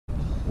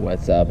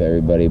What's up,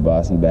 everybody?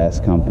 Boston Bass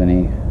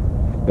Company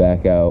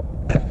back out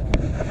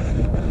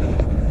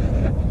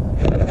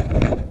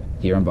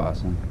here in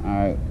Boston. All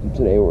right,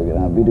 today we're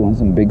gonna be doing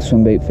some big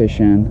swim bait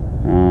fishing,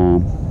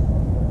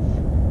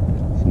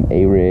 some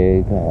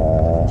A-rig,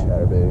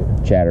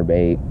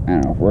 chatterbait. I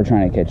don't know. We're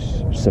trying to catch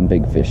some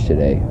big fish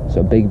today.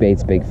 So big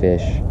baits, big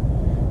fish.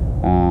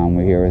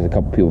 We're here with a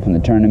couple people from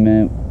the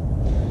tournament.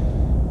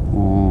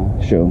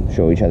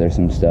 Show each other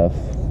some stuff,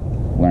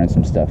 learn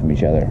some stuff from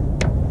each other.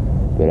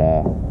 But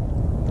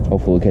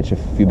hopefully we'll catch a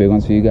few big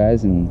ones for you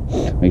guys, and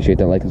make sure you hit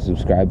that like and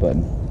subscribe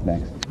button.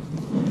 Thanks.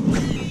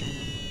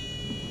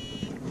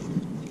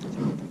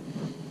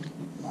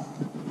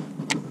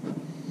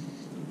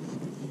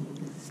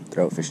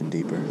 Throat fishing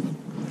deeper.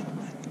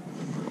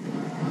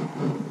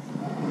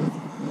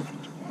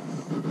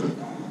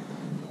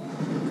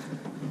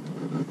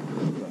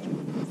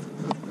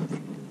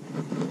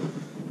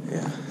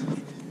 Yeah.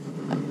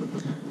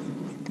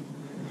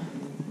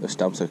 Those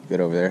stumps look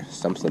good over there.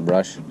 Stumps in the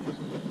brush.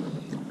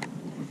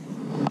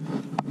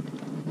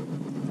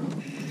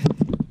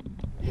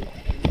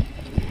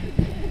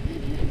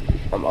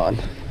 I'm on.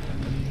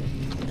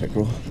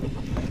 Pickerel.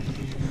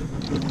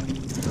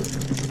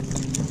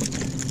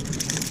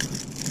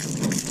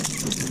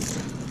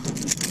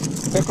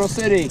 Pickerel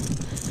City.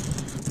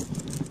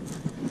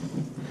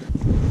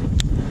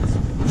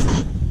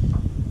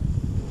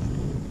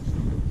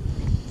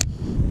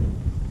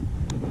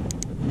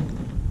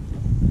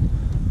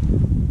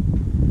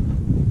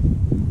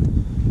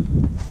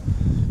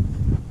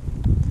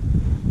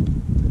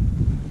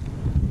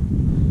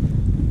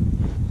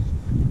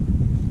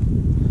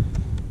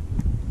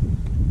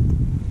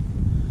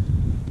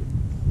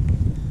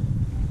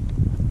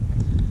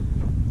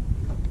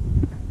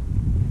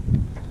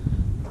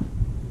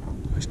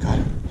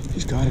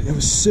 He's got it. It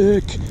was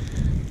sick.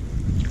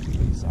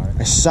 Sorry.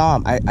 I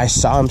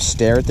saw him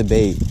stare at the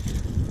bait,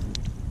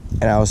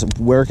 and I was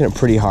working it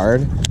pretty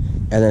hard,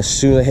 and as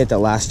soon as I hit that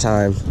last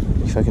time,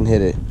 he fucking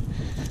hit it.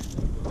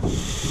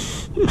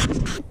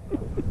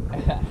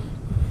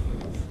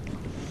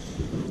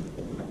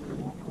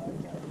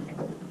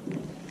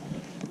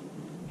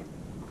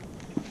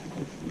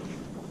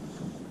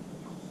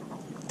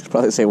 It's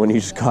probably the same one you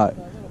just caught.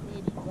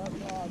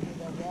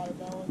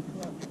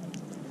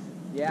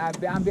 Yeah,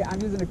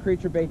 I'm using a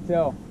creature bait too.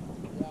 Yeah.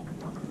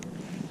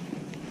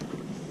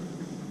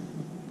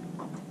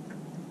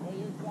 Well,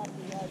 you're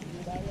exactly right,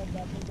 dude. I let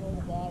that thing go to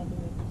the bottom,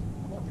 and it just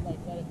looked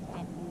like that it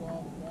tapped through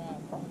all the grass.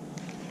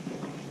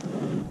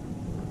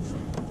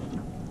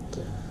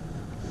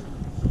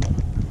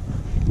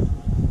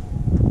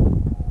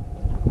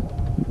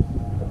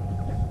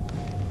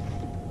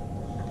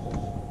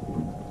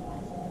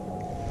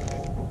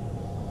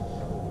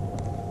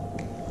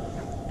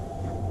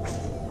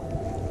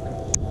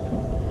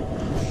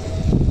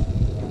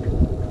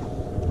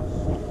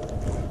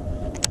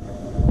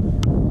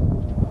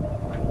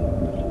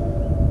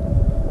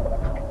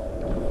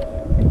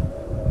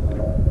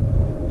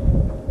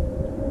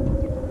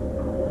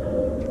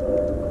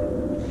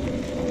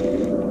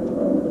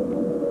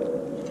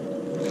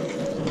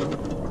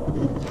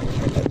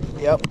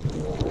 Yep.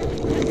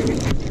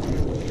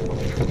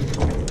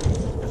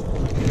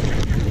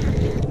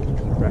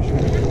 Pressure.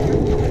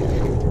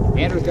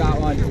 Andrew's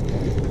got one.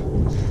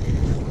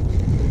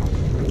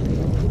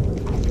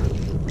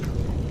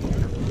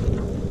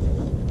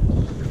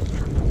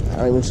 I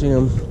don't even see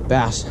him.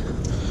 Bass.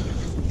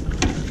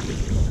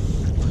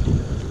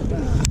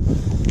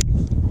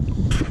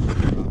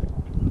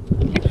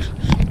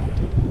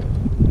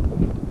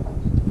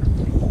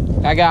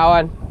 I got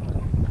one.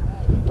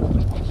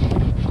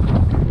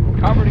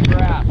 Covered in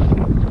grass.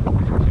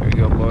 There you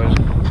go, boys.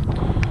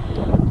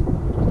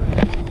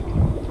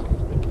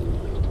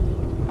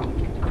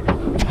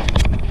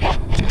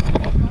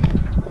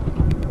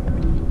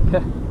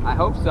 I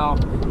hope so.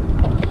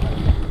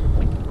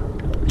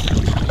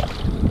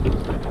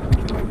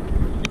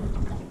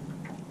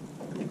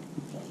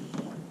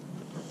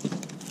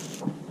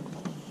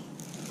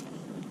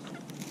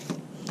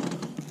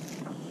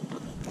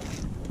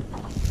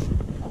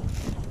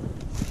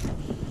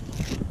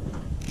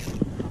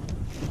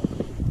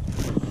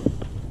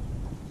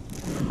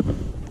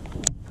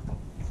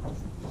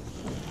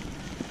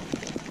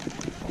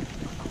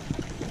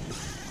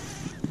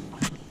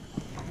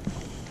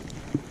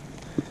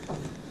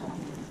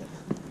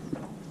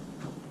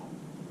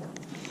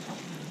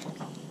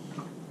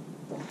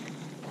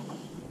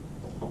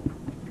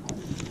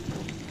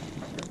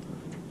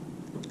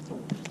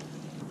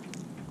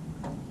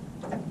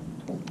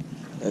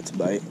 That's a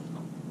bite.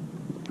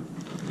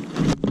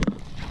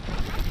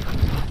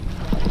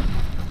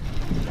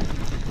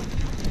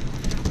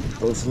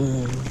 Both of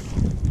them.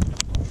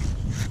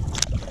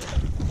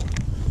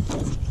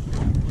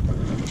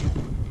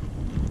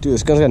 Dude,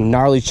 this gun's got a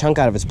gnarly chunk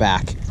out of its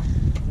back.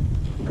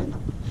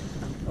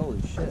 Holy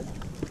shit.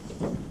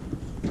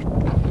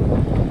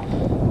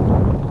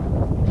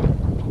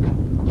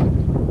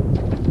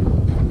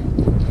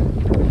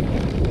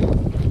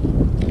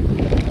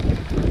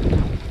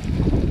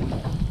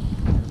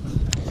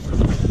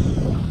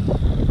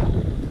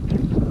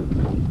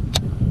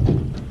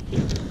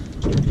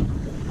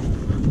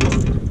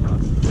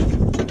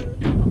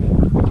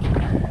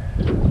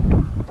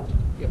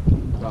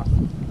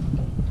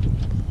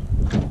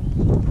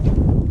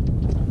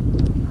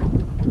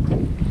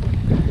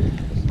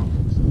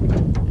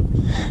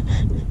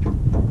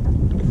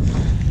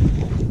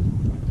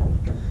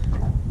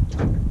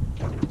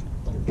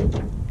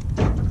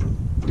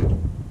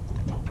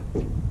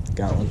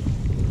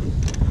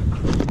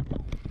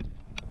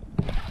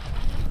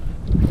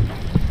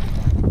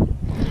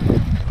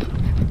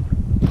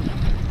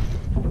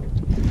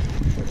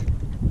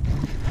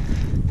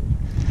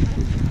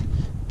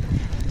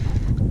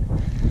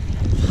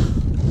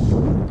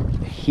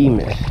 team.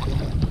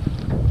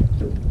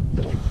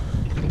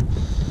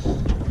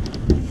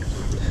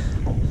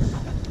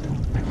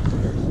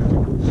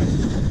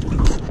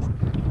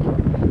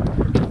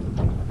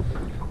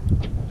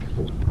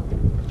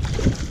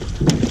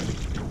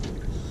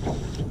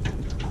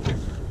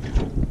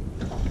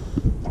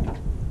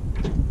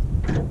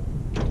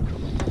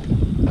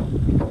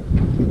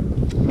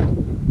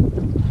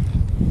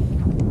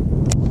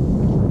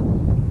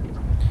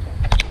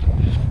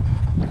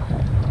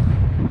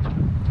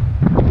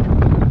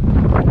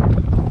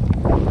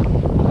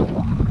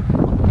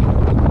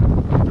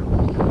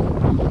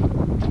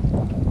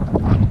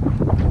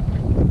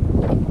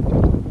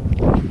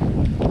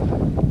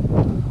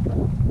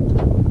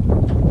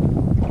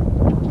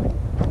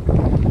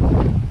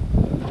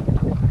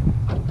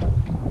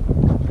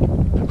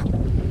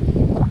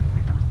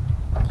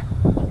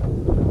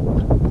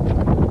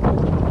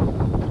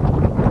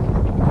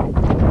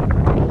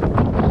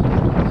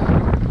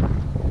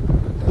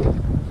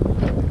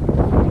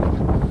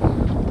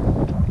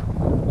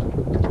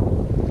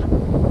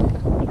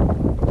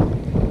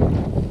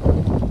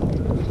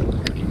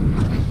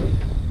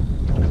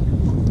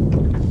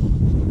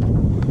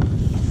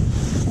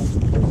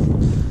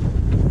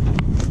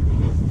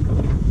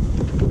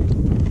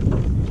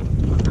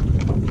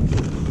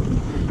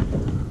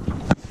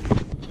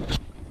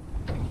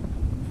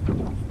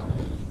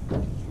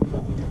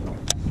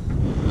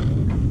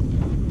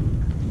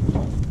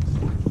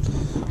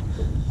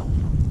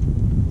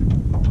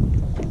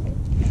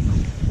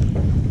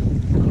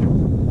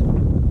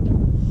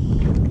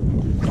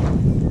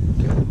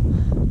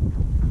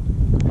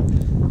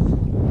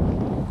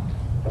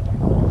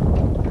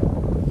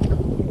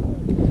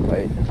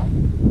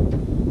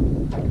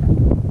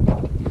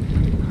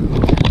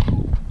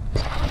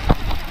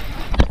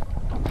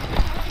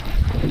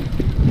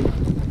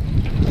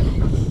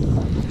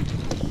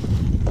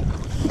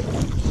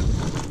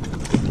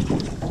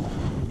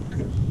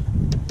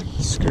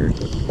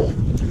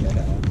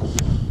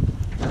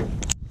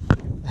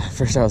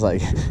 First I was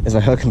like, is my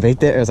hook and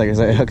bait there? I was like, is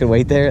my hook and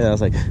weight there? And I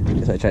was like,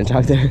 is my trench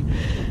hog there?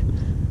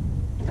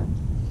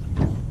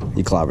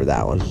 You clobbered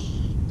that one.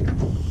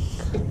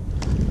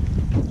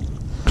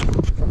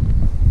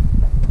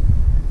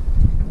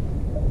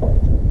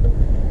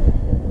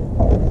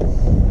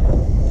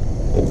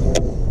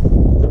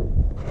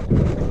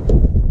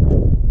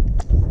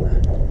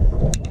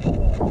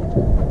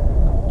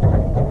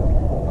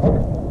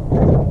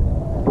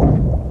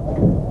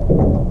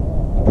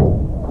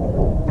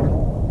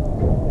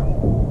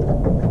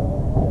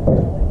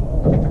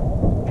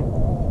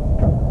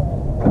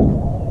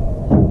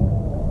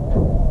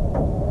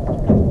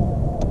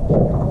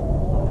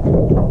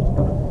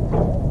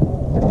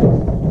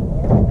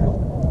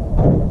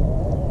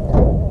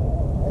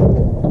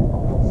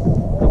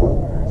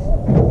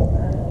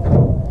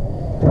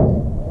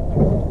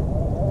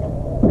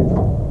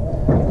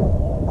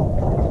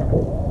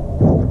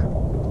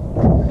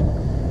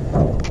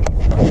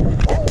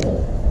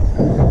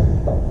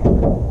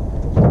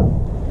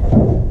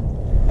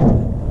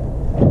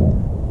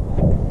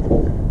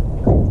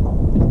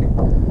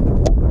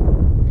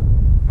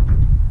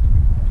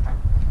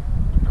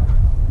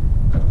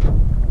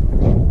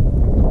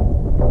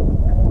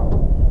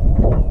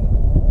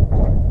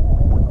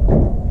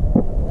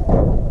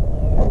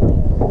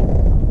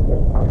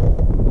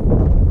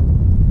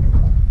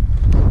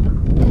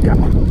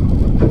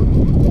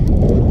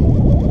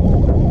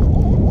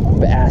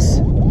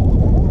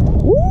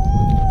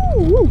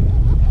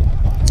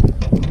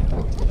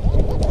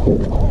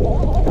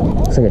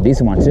 Looks like a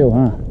decent one too,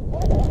 huh?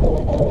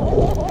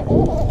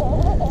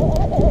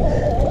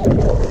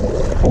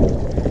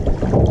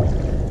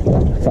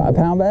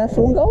 £5 bass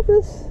for one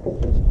goldfish?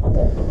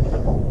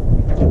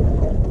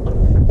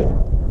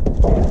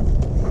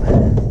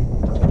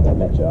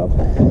 That job.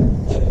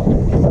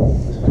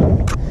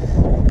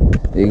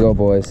 There you go,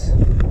 boys.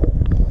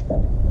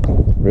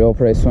 Real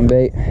prey swim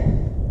bait.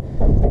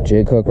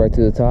 Jig hook right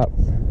through the top.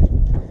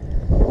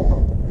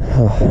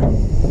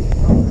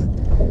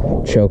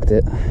 Choked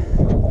it.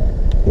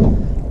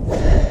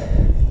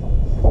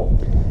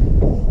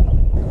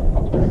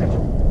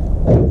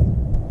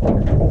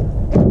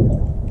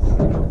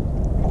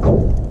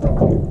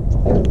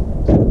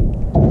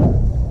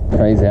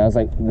 Crazy. I was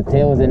like, the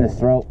tail was in his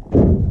throat.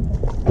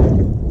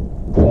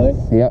 Really?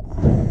 Yep.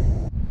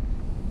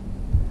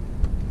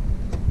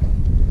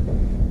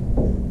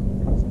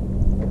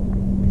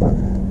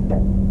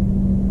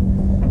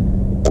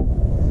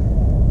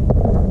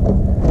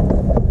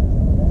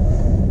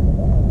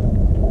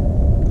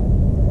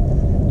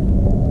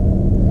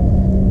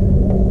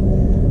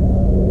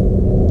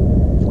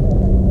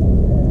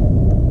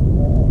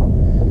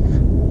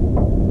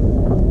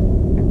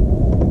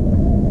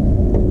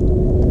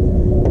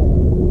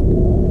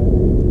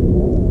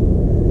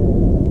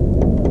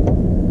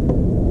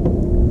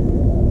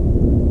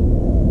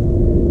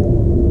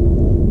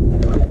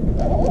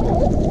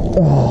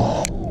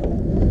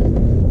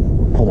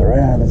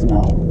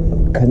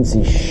 Couldn't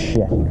see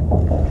shit.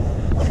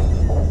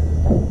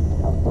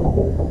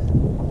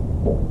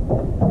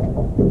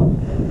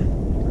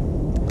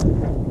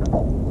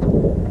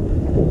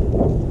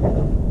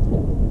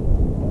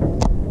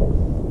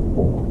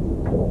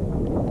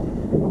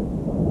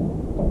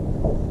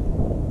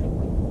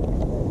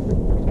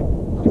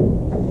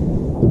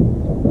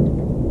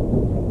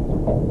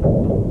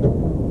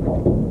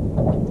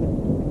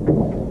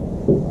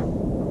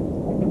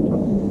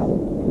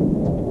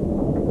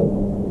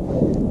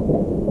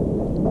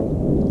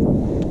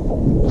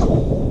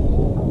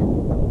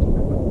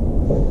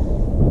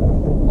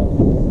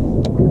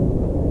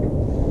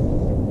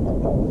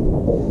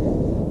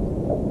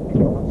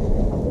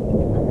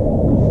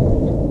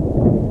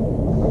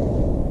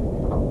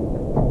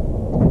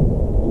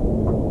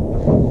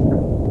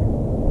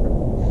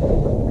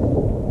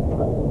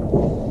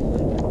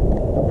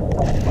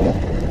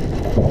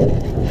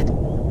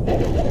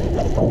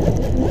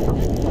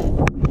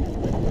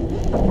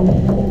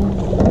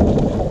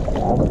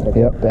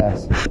 Yep,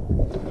 bass.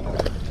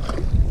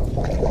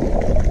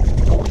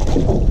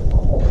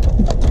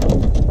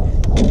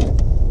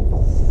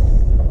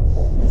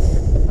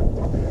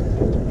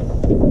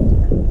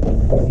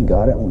 He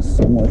got it and was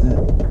swim with it.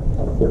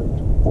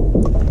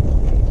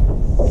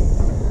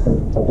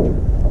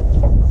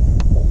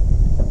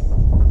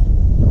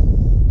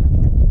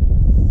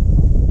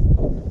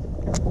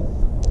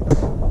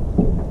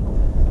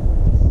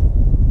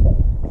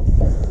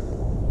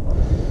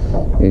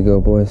 Here you go,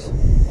 boys.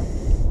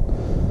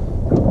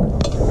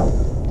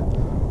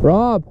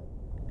 Rob,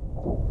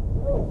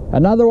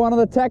 another one of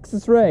the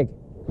Texas rig.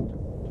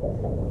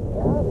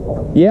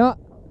 Yeah.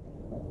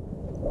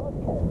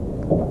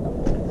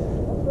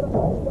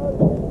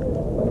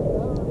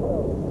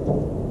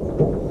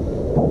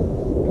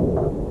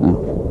 No.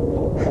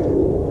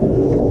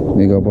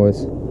 There you go,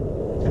 boys.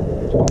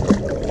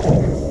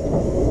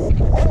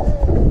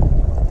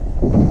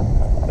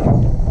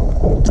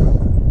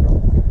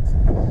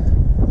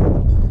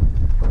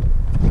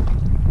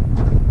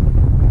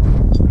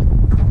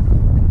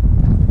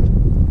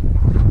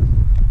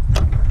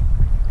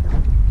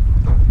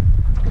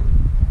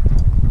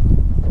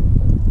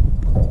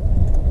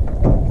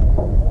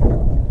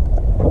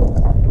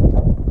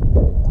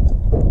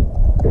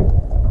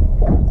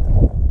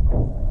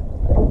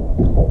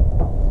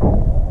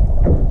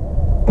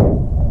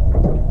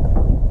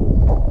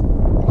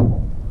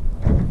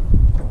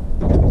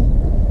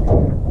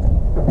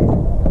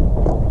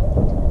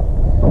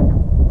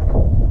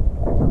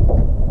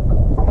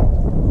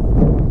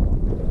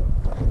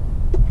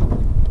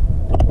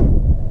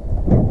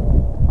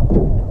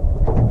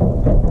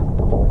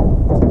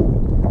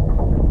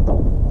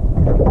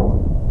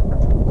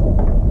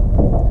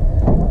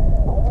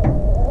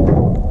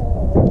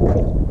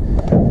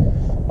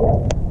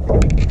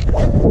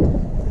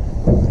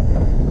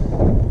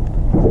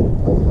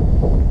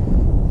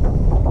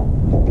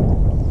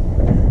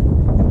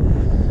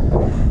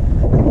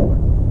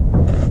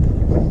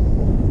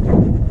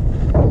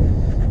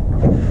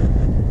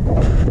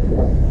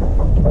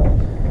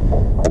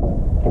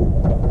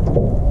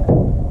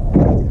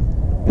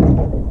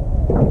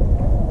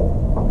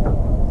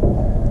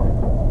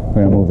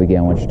 We're gonna move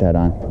again once you're tied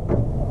on.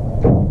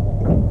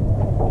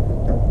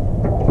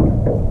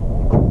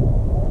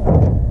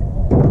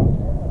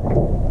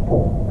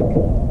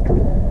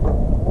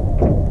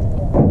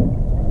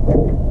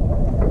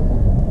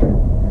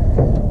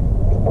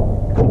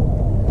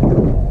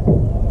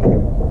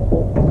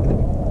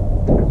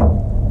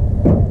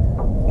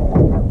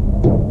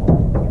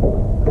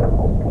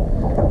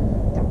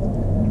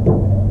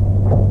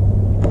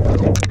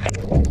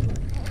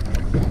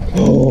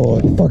 Oh,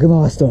 I fucking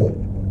lost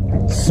him.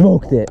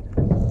 Smoked it.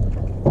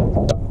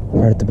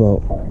 Right at the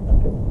boat.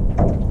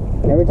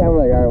 Every time we're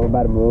like, alright, we're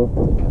about to move,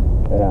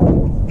 it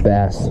happens.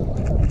 Bass.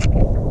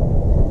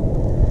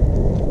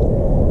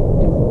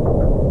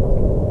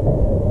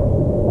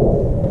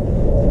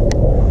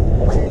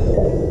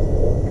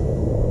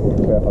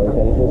 Careful, he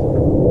finishes.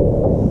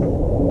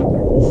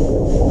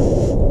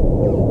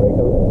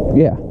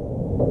 Yeah.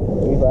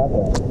 We brought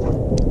that.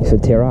 You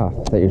said tear off. I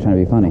thought you were trying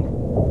to be funny.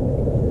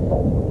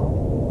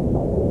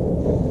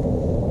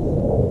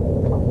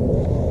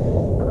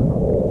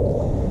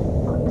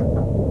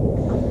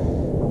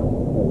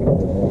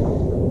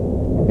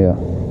 Yeah.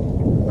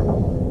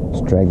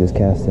 Just drag this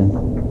cast in.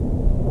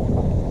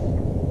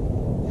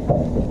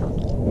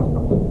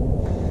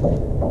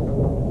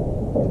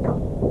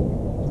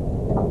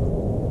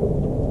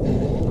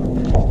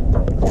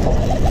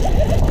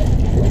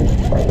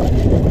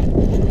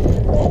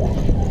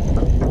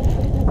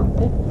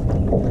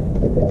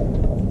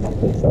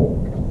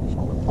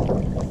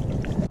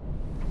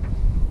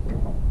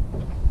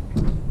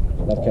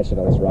 Love catching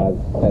on this rod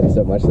head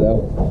so much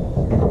though.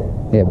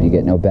 Yeah, but you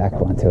get no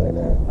backbone to it.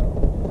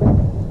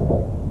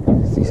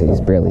 So you say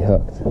he's barely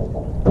hooked.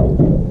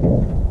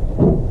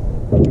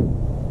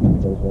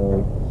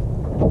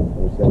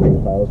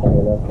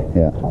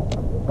 Yeah.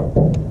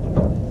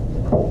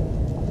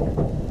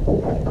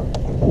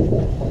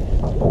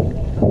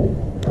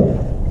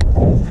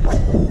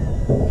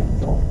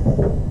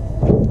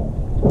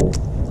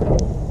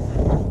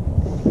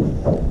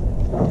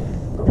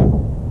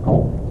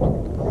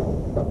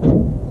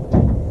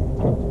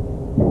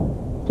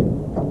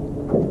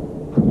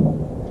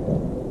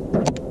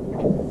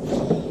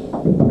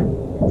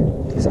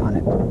 He's on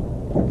it.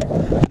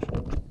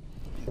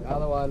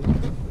 Another one.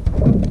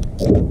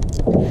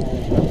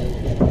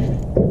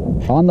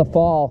 On the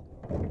fall.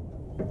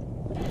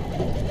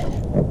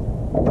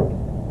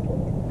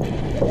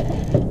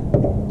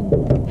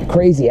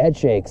 Crazy head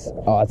shakes.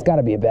 Oh, it's got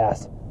to be a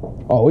bass.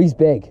 Oh, he's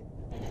big.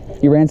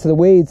 He ran to the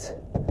weeds.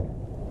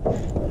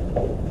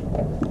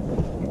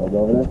 I'll go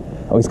over there.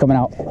 Oh, he's coming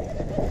out.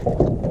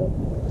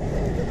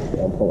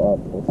 Don't pull up,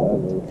 pull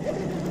sideways.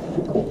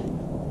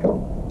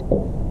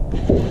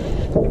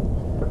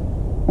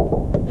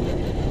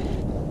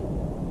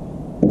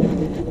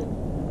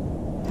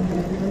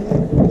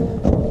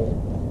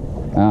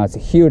 It's a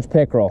huge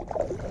pickerel.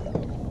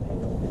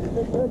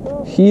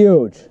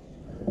 Huge.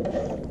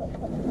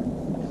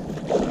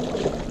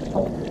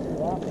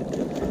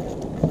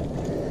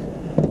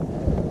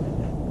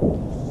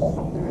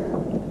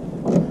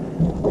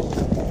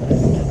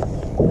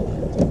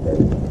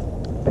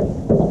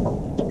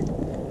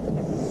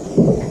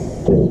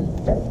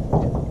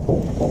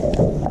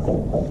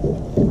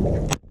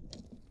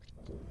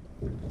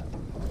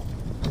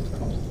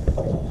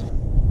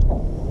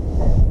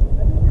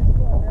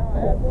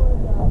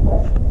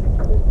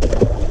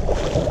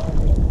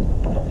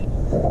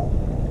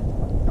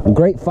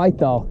 Great fight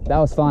though, that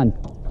was fun.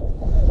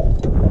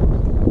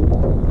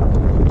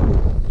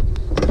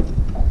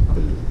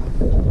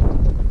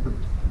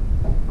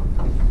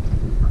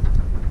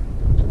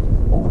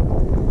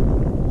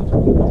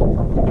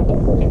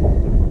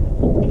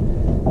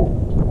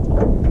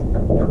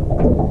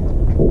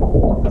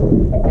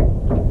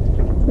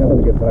 That was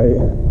a good fight.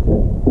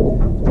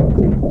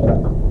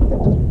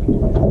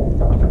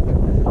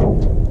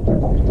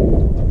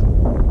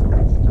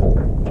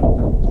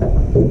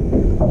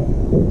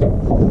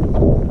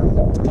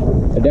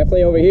 They're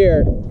definitely over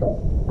here.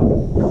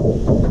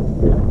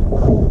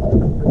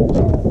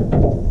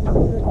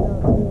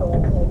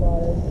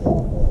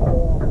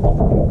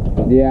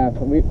 Yeah,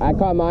 I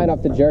caught mine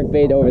off the jerk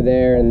bait over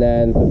there, and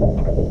then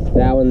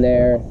that one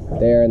there,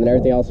 and then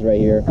everything else is right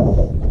here.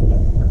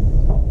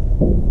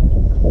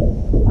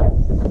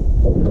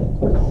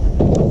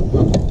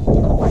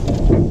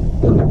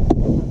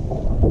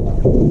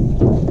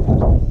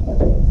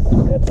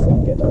 That's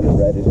getting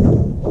unthreaded.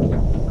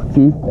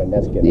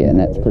 That's getting Yeah, and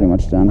that's pretty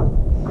much done.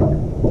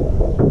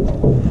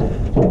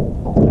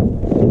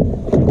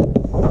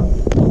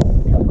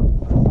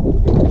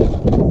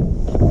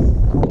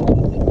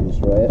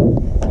 Just right.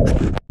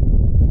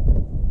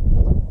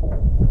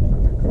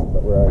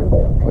 But where are you?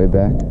 Way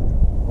back.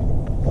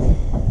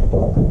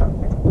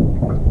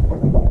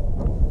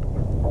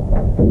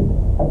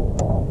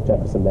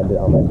 Trying to cement it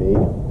on my bait.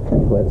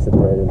 Let it sit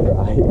there and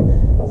dry.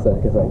 So I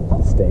could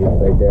like stay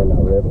right there and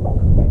not rip.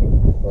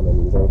 On the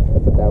knees. I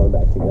put that one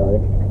back together.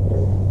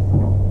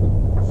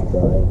 Just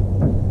drying.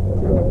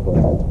 That's really one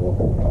tentacle.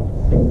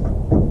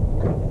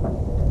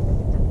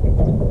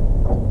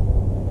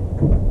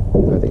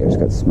 I think I just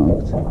got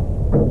smoked.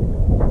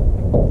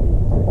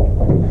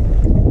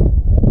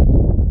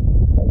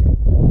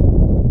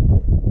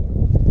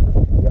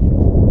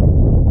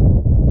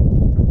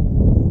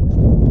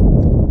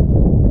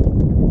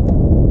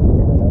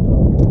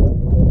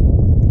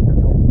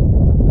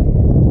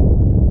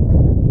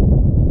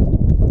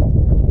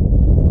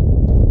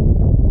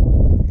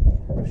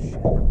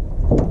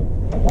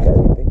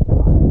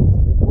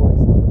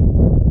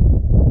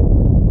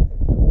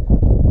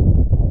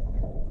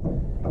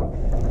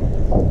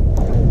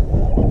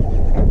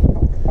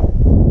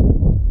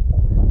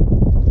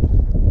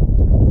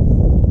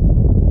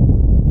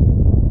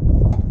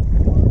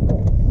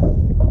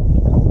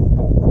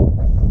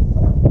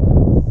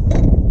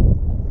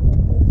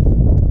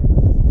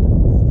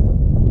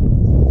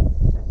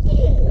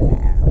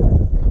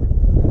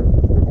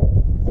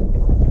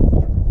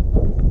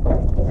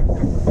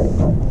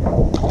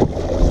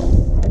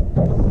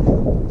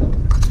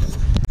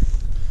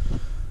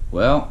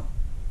 Well,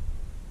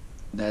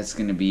 that's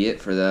gonna be it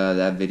for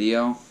that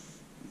video.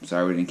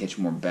 Sorry we didn't catch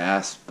more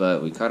bass,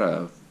 but we caught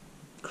a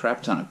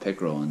crap ton of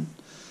pickerel, and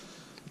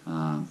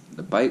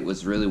the bite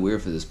was really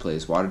weird for this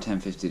place. Water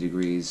temp 50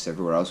 degrees.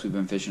 Everywhere else we've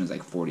been fishing is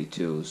like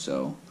 42.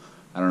 So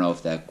I don't know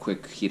if that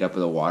quick heat up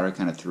of the water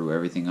kind of threw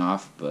everything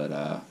off, but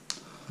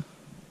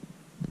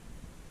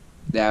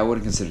yeah, I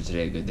wouldn't consider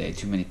today a good day.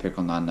 Too many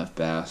pickerel, not enough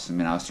bass. I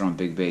mean, I was throwing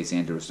big baits.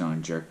 Andrew was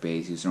throwing jerk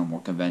baits. He was throwing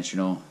more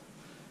conventional,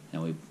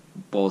 and we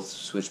both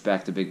switched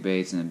back to big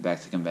baits and then back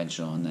to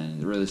conventional, and then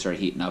it really started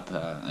heating up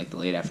like the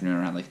late afternoon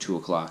around like 2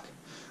 o'clock.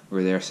 We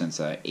were there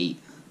since 8.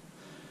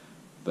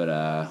 But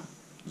it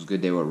was a good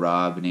day with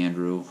Rob and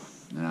Andrew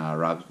and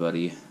Rob's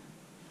buddy.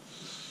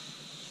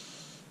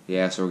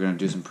 Yeah, so we're going to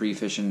do some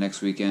pre-fishing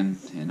next weekend,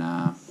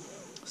 and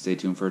stay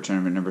tuned for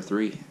tournament number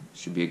 3.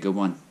 Should be a good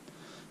one.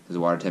 As the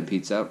water temp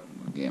heats up,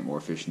 we'll get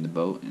more fish in the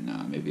boat,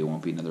 and maybe it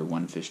won't be another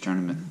one fish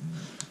tournament.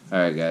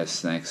 Alright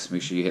guys, thanks.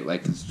 Make sure you hit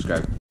like and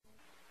subscribe.